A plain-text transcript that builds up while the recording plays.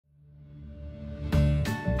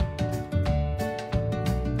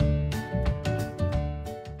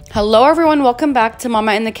Hello everyone, welcome back to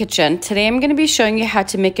Mama in the Kitchen. Today I'm going to be showing you how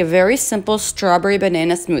to make a very simple strawberry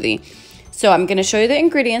banana smoothie. So I'm going to show you the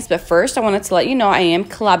ingredients, but first I wanted to let you know I am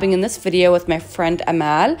collabing in this video with my friend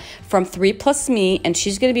Amal from 3+Me, and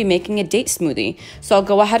she's going to be making a date smoothie. So I'll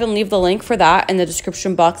go ahead and leave the link for that in the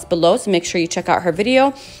description box below, so make sure you check out her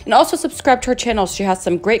video. And also subscribe to her channel. She has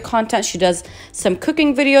some great content. She does some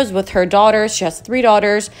cooking videos with her daughters. She has 3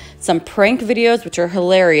 daughters, some prank videos, which are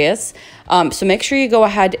hilarious. So make sure you go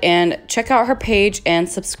ahead and check out her page and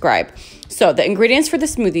subscribe. So the ingredients for the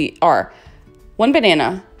smoothie are 1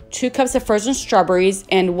 banana, 2 cups of frozen strawberries,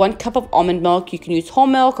 and 1 cup of almond milk. You can use whole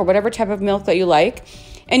milk or whatever type of milk that you like.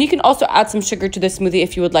 And you can also add some sugar to the smoothie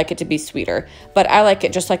if you would like it to be sweeter. But I like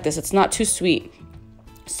it just like this. It's not too sweet.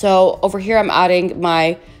 So over here I'm adding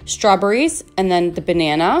my strawberries and then the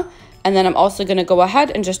banana. And then I'm also going to go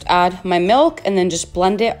ahead and just add my milk and then just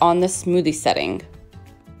blend it on the smoothie setting.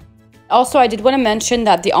 Also, I did want to mention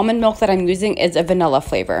that the almond milk that I'm using is a vanilla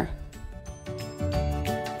flavor.